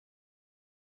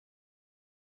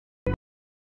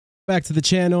back to the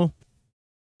channel.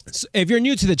 So if you're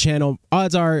new to the channel,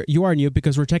 odds are you are new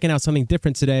because we're checking out something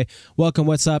different today. Welcome,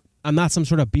 what's up? I'm not some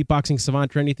sort of beatboxing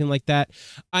savant or anything like that.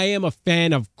 I am a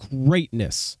fan of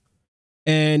greatness.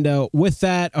 And with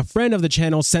that, a friend of the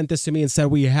channel sent this to me and said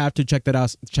we have to check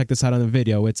this out on the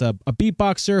video. It's a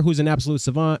beatboxer who's an absolute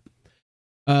savant.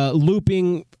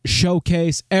 Looping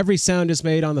showcase. Every sound is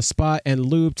made on the spot and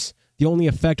looped. The only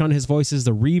effect on his voice is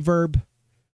the reverb.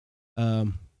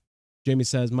 Jamie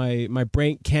says, my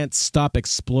brain can't stop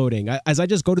exploding. As I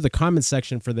just go to the comment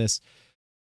section for this,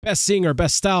 best singer,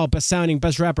 best style, best sounding,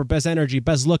 best rapper, best energy,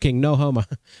 best looking, no homo.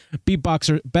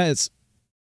 Beatboxer, best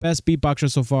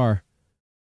beatboxer so far.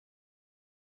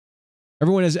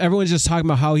 Everyone's just talking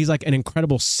about how he's like an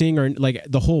incredible singer, and like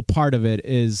the whole part of it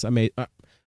is amazing.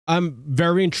 I'm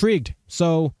very intrigued.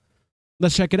 So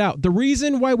let's check it out. The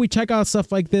reason why we check out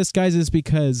stuff like this, guys, is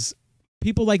because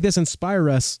people like this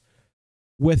inspire us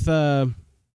with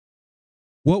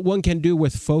what one can do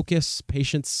with focus,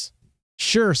 patience,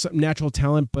 sure, some natural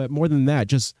talent, but more than that,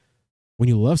 just when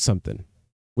you love something,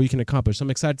 what you can accomplish. So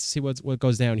I'm excited to see what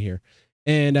goes down here.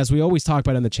 And as we always talk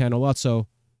about on the channel, also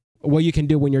what you can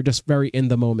do when you're just very in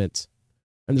the moment.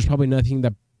 And there's probably nothing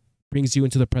that brings you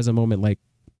into the present moment like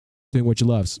doing what you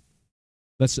love.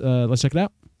 Let's check it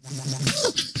out.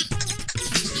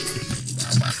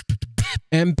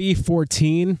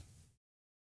 MB14.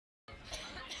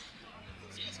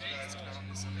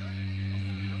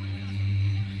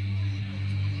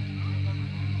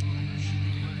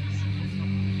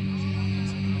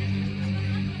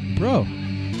 Bro.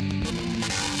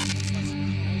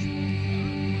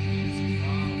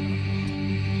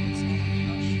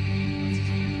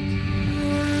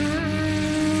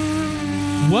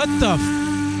 What the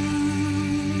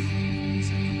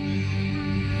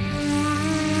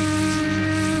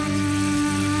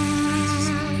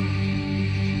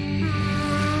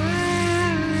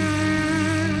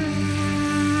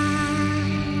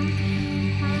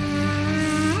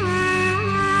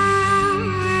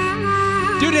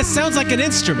Dude, it sounds like an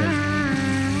instrument. I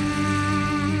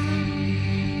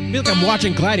feel like I'm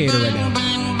watching Gladiator right now.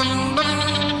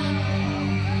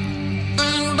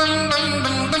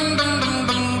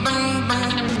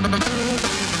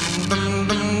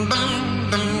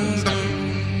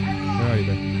 Where are you,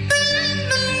 man?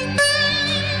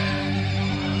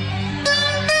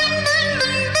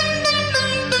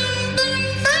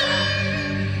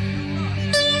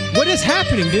 What is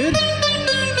happening, dude?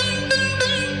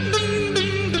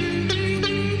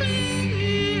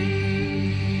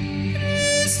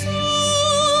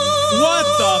 What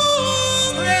the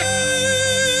frick?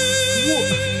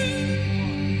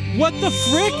 What the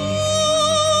frick?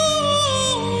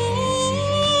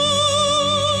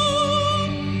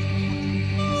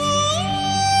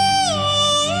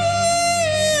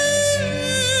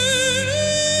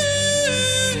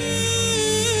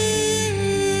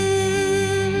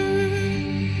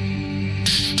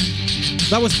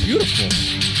 That was beautiful.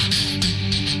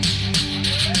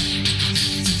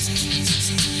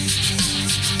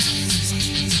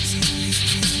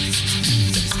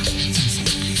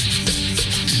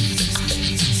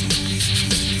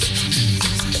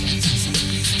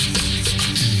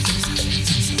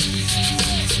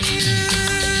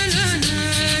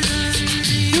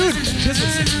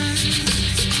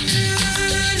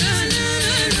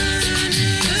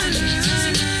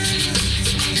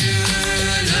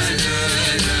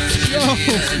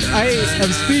 I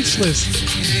am speechless.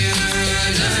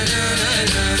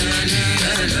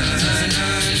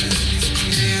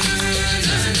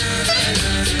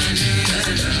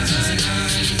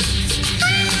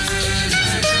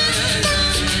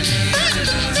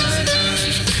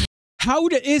 How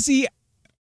is he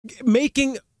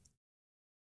making?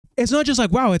 It's not just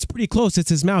like, wow, it's pretty close. It's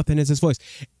his mouth and it's his voice.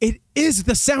 It is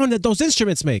the sound that those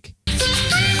instruments make.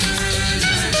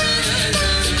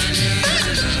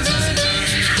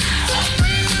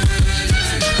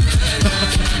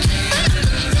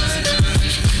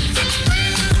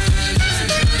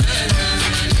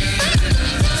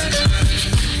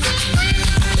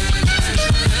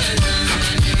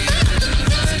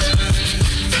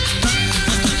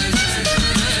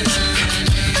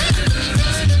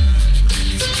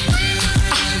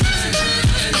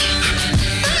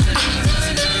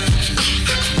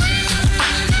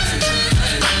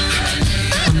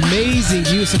 Amazing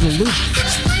use of the loop.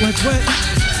 Like what?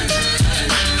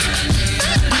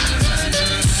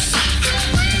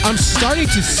 I'm starting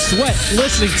to sweat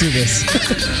listening to this.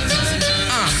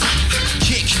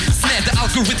 Kick, snare, the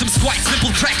algorithm's quite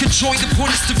simple. Crack a joint, the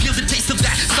point is to feel the taste of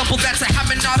that? Sample that's a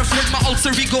habit, not a word. My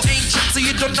alter ego ancient, so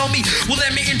you don't know me. Well,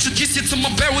 let me introduce you to my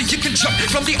barrel. You can jump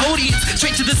from the audience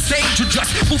straight to the stage, or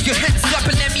just move your hands up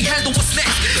and let me handle what's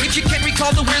next. If you can't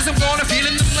recall the words, I'm gonna fill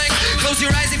in the blank. Close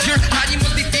your eyes if you're hot, you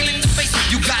must be feeling the face.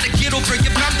 You gotta get over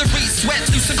your boundaries, sweat,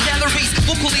 lose some calories.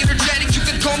 Vocally energetic, you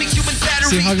can call me human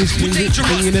battery. See how he's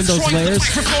bringing in those layers?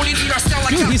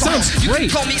 Dude, he sounds great. You can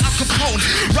call me Al Capone.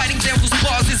 Writing down those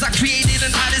pauses, I created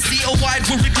an odyssey. A wide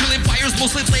world of killing fires,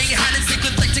 mostly playing hide and seek,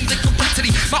 neglecting the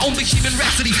complexity. My own human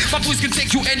rhapsody. My voice can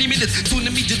take you any minute to an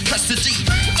immediate custody.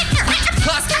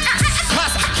 Custody.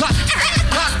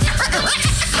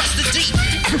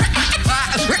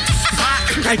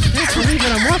 I can't believe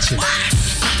what I'm watching.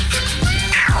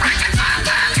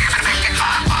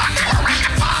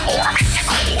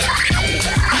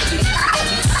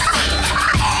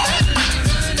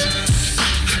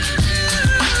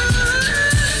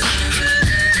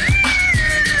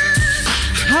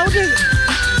 How did...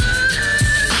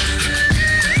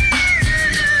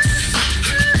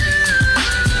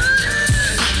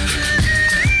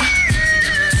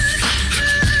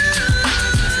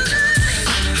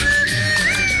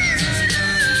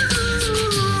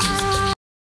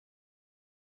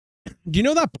 Do you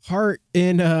know that part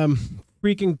in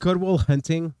freaking Good Will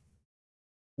Hunting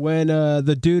when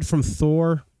the dude from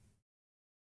Thor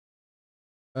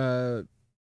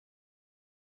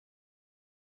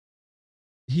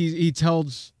he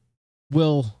tells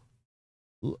Will,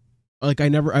 like,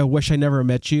 I wish I never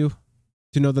met you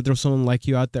to know that there's someone like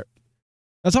you out there.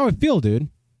 That's how I feel, dude.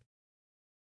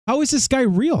 How is this guy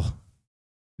real?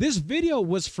 This video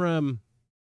was from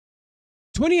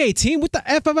 2018. What the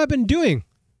F have I been doing?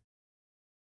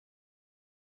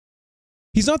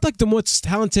 He's not like the most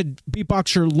talented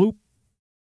beatboxer loop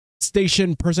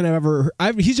station person I've ever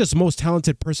heard. He's just the most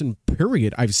talented person,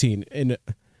 period, I've seen in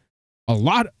a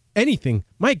lot, anything.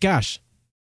 My gosh.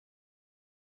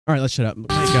 All right, let's shut up. My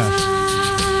gosh.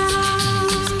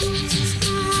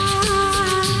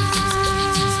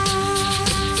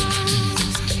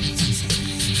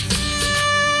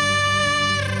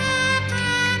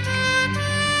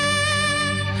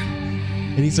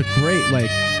 And he's a great, like,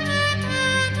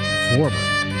 performer.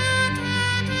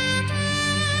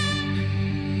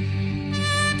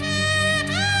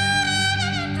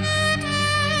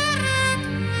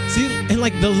 See, and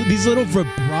like these little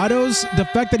vibratos, the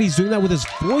fact that he's doing that with his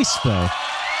voice, though.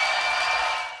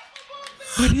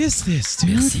 What is this, dude?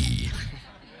 Merci.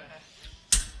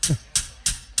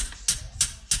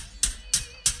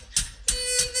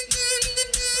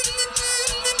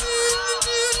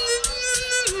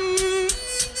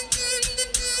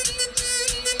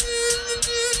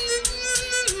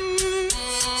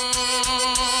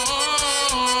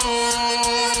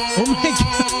 Oh my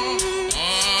God.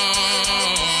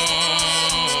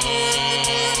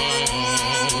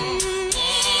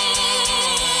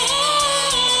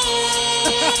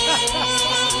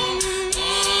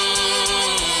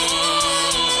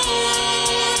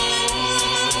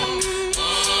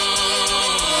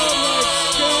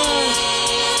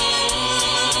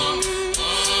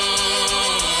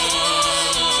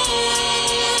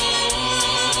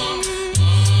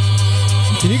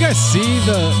 Can you guys see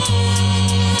the...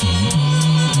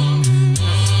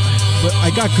 I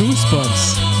got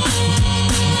goosebumps.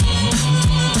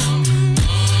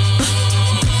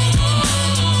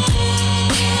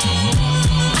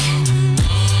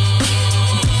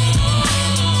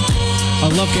 I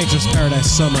love Gangster's Paradise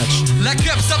so much. La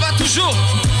cup, ça va toujours.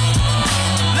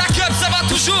 La cup, ça va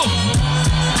toujours.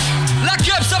 La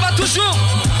cup, ça va toujours.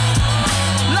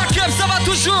 La cup, ça va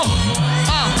toujours.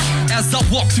 As I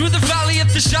walk through the valley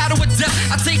of the shadow of death,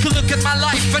 I take a look at my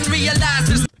life and realize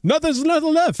there's nothing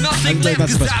left. Nothing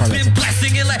left, because I've been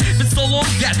blessing it like been so long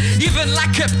that even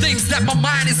like kept things that my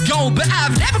mind is gone. But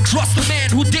I've never crossed a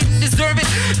man who didn't deserve it.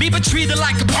 Me but treated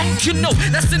like a punk, you know,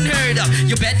 that's unheard of.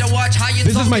 You better watch how you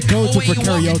This is my go-to for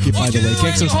karaoke, by the way.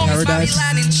 Gangster's Paradise.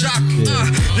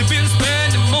 They've been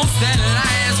spending most of their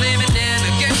lives living in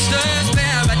a gangster's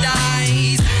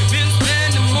paradise. Been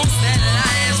spending most of their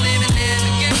lives living in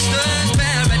a gangster's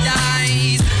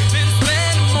paradise. Been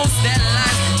spending most of their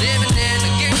lives living in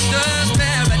a gangster's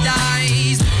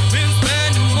paradise. Been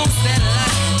spending most of their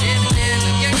lives living in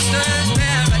a gangster's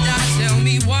paradise. Tell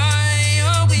me why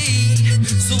are we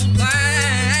so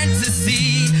blind to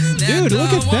see that? Dude,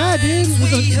 look at that, dude.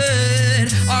 We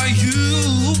heard are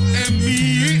you and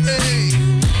me.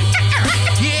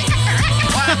 Yeah.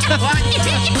 What?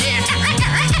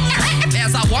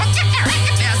 As I walk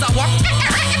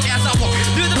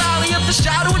through the valley of the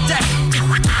shadow of death.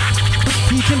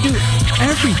 He can do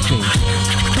everything.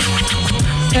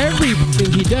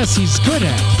 Everything he does, he's good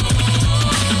at.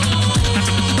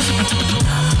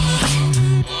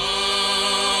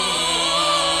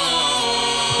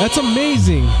 That's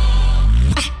amazing.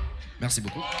 Merci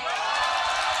beaucoup.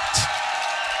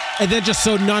 And then just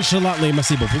so nonchalantly,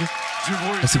 merci beaucoup.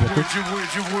 Merci beaucoup.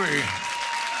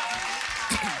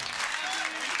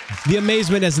 The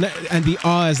amazement and the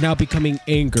awe is now becoming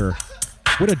anger.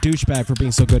 What a douchebag for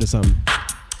being so good at something.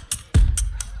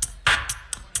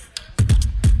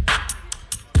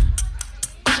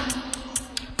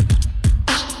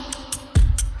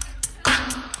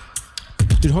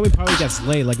 Dude, homie probably gets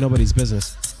laid like nobody's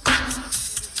business.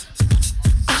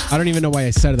 I don't even know why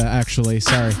I said that, actually.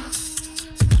 Sorry.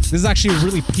 This is actually a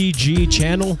really PG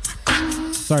channel.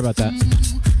 Sorry about that.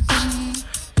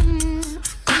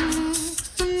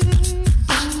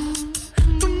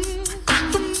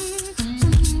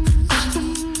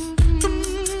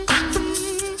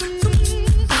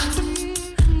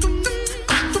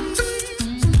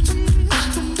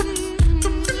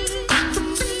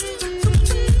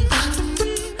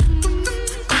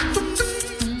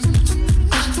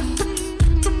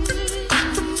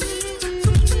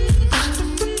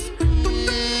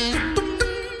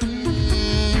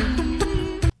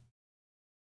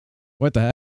 What the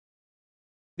heck?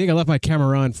 I think I left my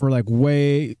camera on for like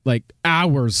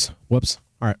hours. Whoops.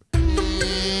 All right.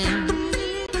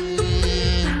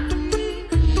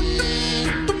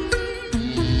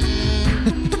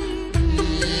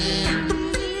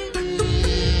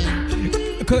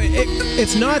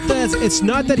 It's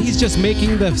not that he's just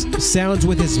making the sounds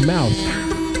with his mouth.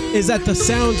 Is that the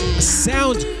sound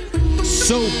sounds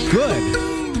so good.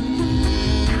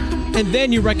 And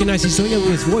then you recognize he's doing it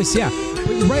with his voice. Yeah.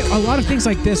 Right, a lot of things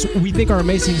like this we think are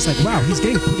amazing. It's like, wow, he's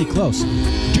getting pretty close.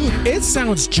 Dude, it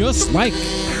sounds just like...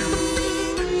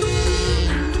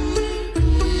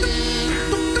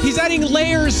 He's adding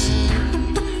layers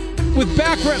with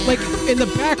background, like in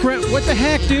the background. What the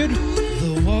heck, dude?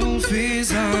 The wolf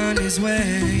is on his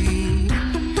way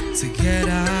to get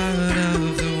out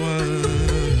of the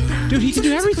world. Dude, he can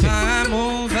do everything. Climb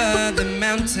over the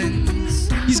mountains.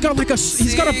 He's got a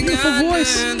beautiful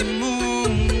voice.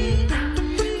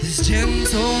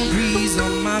 Gentle breeze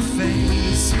on my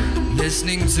face,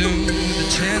 listening to the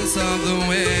chants of the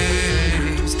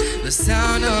waves. The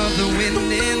sound of the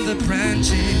wind in the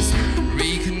branches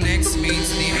reconnects me to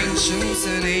the ancients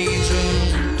and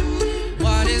angels.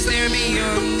 What is there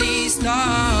beyond these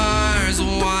stars?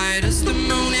 Why does the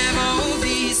moon have all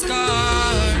these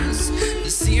scars? The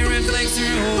sea reflects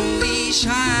her holy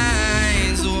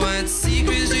shines. What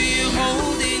secrets do you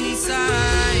hold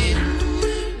inside?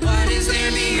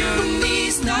 Beyond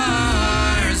these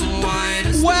stars, why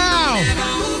does wow. the moon have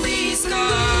all these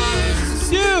scars?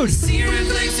 Dude! The sea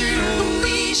reflects her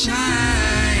holy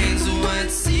shines.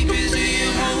 What secrets do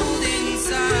you hold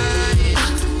inside?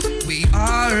 We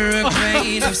are a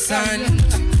grain of sun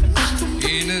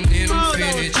in an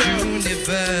infinite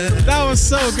universe. That was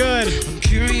so good. I'm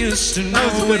curious to know.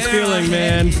 That was a good feeling,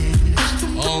 man.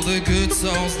 All the good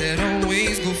souls that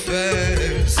always go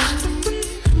first.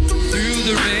 Through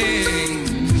the rain.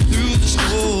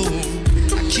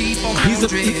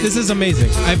 This is amazing.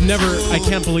 I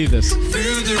can't believe this.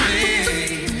 Through the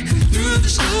rain, through the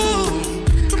storm,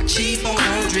 I keep on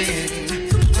wandering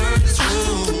on this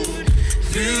road.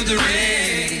 Through the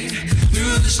rain,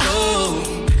 through the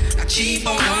storm, I keep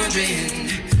on wandering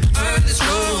on this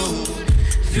road.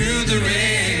 Through the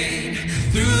rain,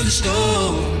 through the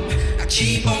storm, I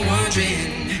keep on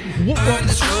wandering on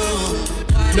this road.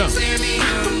 No.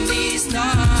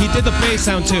 He did the bass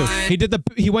sound too.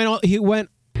 He went on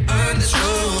this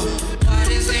road. What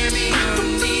is there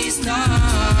beyond these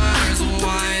stars?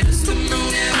 Why does the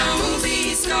moon have all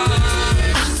these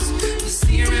stars? The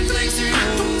sea reflects her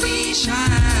holy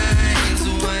shines.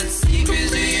 What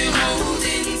secrets do you hold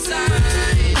inside?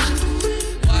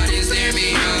 What is there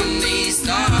beyond these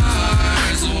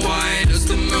stars? Why does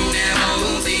the moon have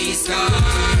all these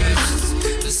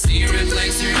stars? The sea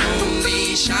reflects her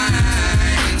holy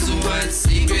shines. What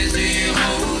secrets do you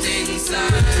hold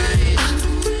inside?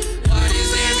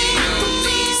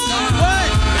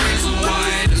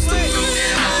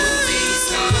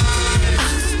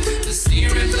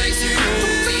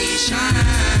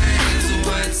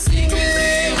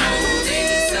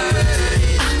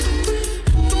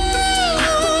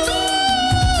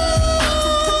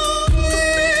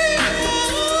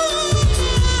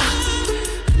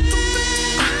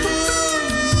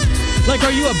 Like,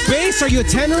 are you a bass? Are you a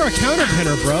tenor or a counter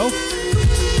tenor, bro?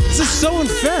 This is so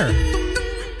unfair.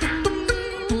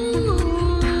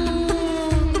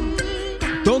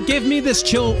 Don't give me this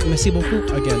chill. Merci beaucoup.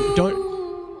 Again, don't.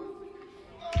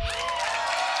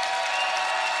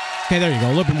 Okay, there you go. A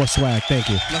little bit more swag. Thank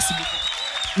you. Merci beaucoup.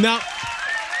 Now,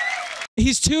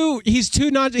 he's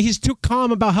too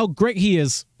calm about how great he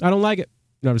is. I don't like it.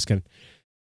 No, I'm just kidding.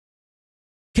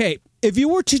 Okay, if you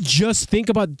were to just think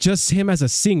about just him as a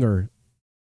singer,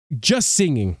 just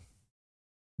singing,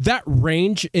 that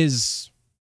range is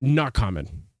not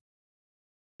common.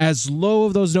 As low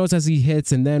of those notes as he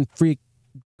hits, and then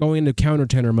going into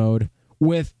countertenor mode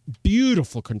with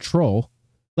beautiful control,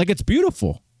 like it's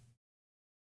beautiful.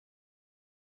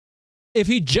 If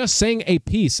he just sang a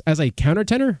piece as a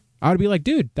countertenor, I would be like,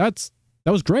 dude, that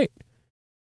was great.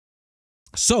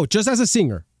 So, just as a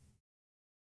singer,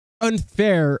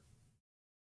 unfair,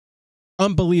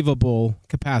 unbelievable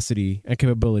capacity and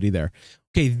capability there.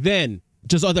 Okay, then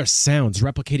just other sounds,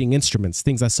 replicating instruments,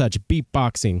 things as such,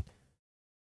 beatboxing,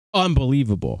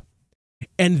 unbelievable.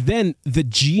 And then the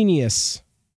genius,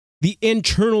 the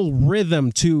internal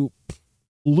rhythm to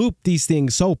loop these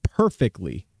things so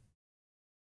perfectly.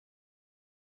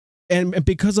 And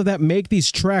because of that, make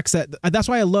these tracks that's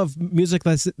why I love music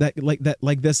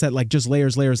that just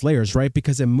layers, right?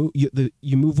 Because you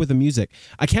move with the music.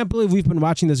 I can't believe we've been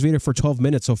watching this video for 12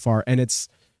 minutes so far, and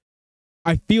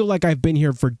I feel like I've been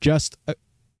here for just a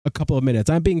couple of minutes.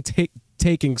 I'm being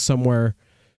taken somewhere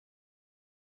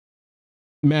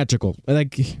magical.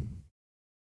 Like,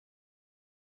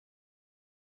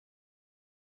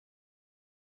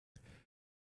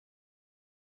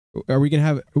 are we gonna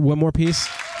have one more piece?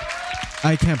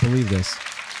 I can't believe this.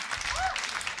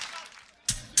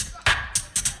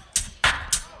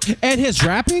 And his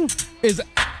rapping is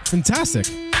fantastic.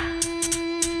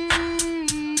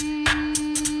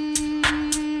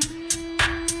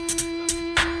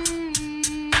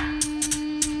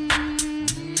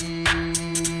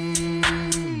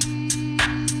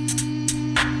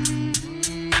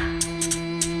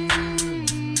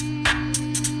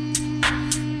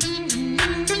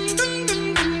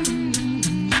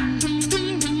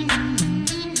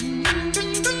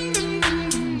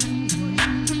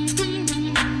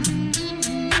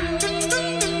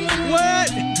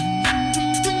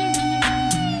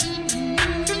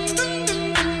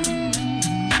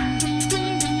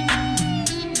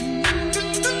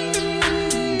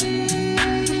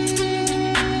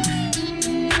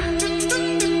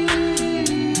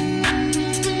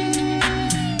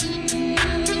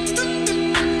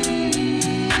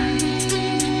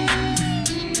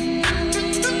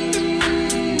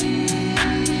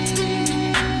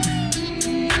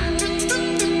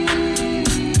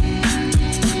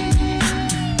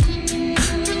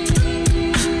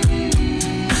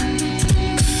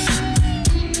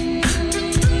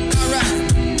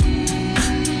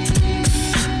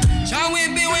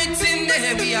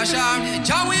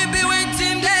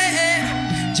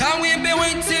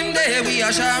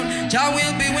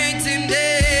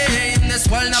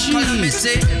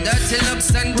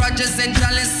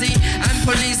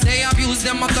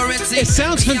 It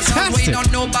sounds fantastic.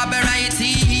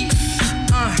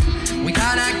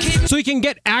 So he can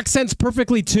get accents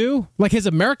perfectly too. Like his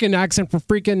American accent for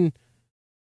freaking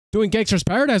doing Gangster's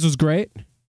Paradise was great.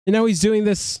 And now he's doing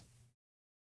this.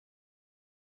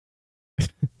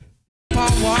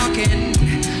 Walking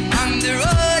on the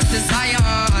road to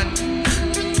Zion.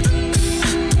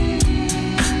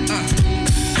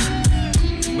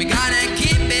 We gotta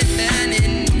keep it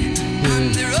burning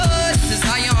on the road to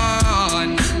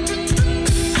Zion.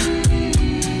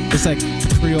 It's like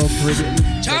Creole Caribbean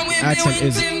accent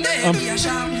is.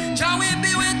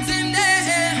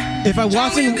 If I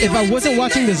wasn't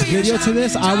watching this video to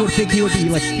this, I would think he would be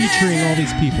like featuring all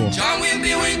these people.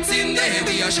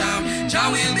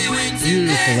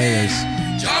 Beautiful layers.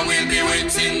 John will be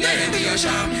waiting there, be a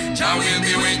sham. John will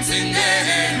be waiting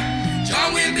there.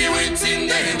 John will be waiting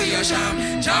there, be a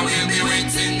sham. John will be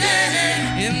waiting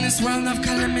there. In this world of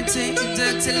calamity,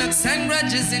 dirty looks and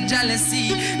grudges and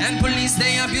jealousy, and police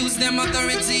they abuse them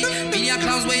authority. Media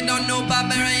clowns wait on no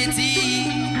barbarity.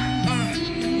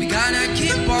 We gotta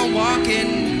keep on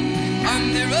walking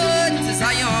on the road to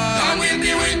Zion. John will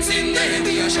be waiting there,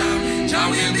 be a sham.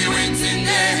 John will be waiting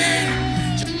there.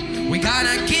 We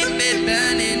gotta keep it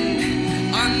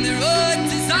burning on the road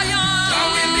to Zion.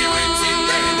 John will be waiting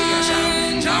there, be a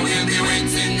sham. John will be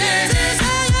waiting there. John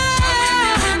will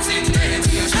be waiting there,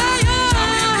 be a sham.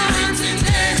 John will be waiting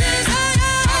there. John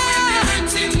will be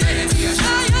waiting there, be a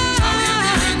sham. John will be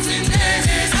waiting there.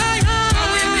 John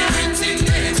will be waiting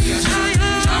there, be a sham.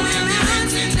 John will be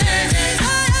waiting there.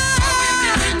 John will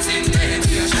be waiting there,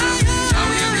 be a sham. John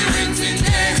will be waiting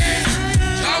there.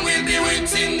 John will be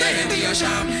waiting there, be a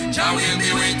sham. John will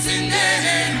be waiting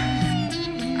there.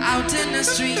 Out in the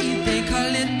street, they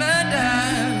call it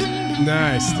murder.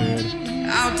 Nice, dude.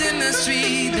 Out in the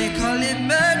street, they call it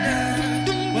murder.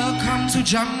 Welcome to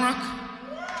Jam Rock.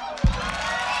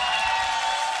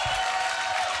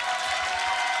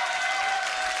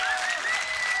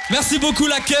 Merci beaucoup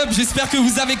la Cub, j'espère que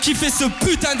vous avez kiffé ce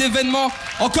putain d'événement.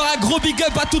 Encore un gros big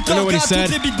up à toute l'orga,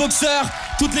 tous les beatboxers,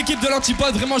 toute l'équipe de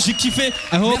l'Antipode, vraiment j'ai kiffé.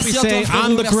 I hope you say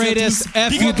I'm the greatest,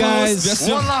 F you guys.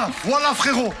 Voilà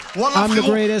frérot, I'm the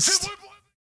greatest.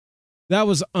 That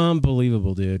was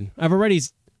unbelievable, dude. I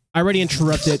already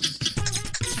interrupted.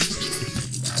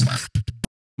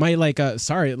 My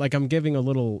sorry, like I'm giving a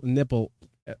little nipple.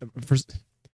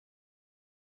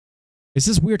 Is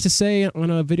this weird to say on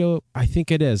a video? I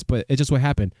think it is, but it's just what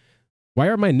happened. Why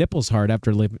are my nipples hard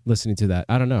after listening to that?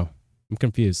 I don't know. I'm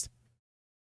confused.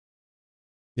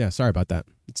 Yeah, sorry about that.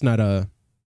 It's not a...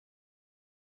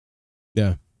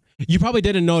 Yeah. You probably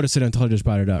didn't notice it until I just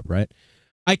brought it up, right?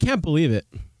 I can't believe it.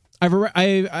 I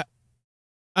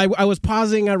was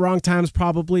pausing at wrong times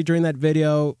probably during that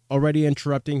video, already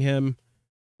interrupting him.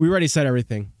 We already said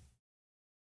everything.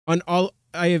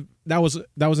 That was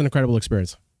an incredible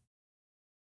experience.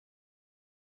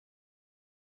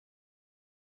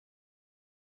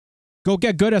 Go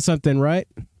get good at something, right?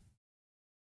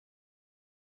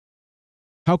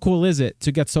 How cool is it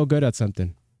to get so good at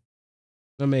something?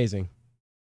 Amazing.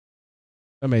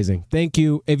 Amazing. Thank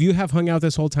you. If you have hung out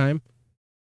this whole time,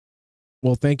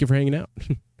 well, thank you for hanging out.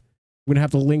 I'm going to have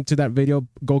the link to that video.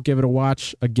 Go give it a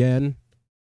watch again.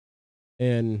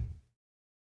 And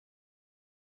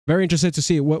very interested to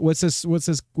see what's this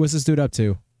dude up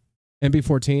to?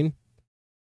 MB14?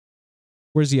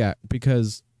 Where's he at?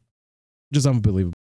 Because just unbelievable.